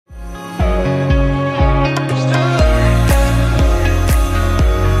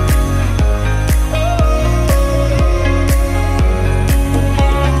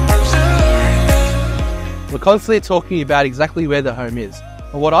constantly talking about exactly where the home is,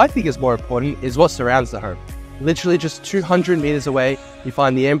 but what I think is more important is what surrounds the home. Literally just 200 meters away, you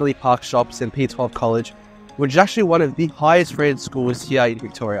find the Amberley Park Shops and P12 College, which is actually one of the highest rated schools here in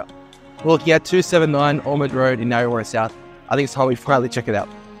Victoria. We're looking at 279 Ormond Road in Narre Warren South. I think it's time we finally check it out.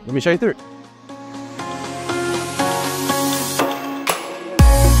 Let me show you through.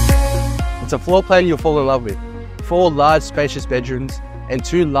 It's a floor plan you'll fall in love with. 4 large spacious bedrooms and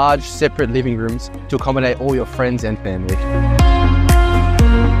 2 large separate living rooms to accommodate all your friends and family.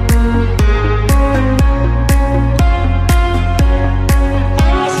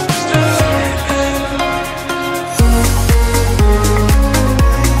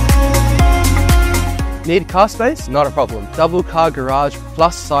 Need car space? Not a problem. Double car garage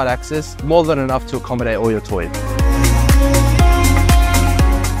plus side access, more than enough to accommodate all your toys.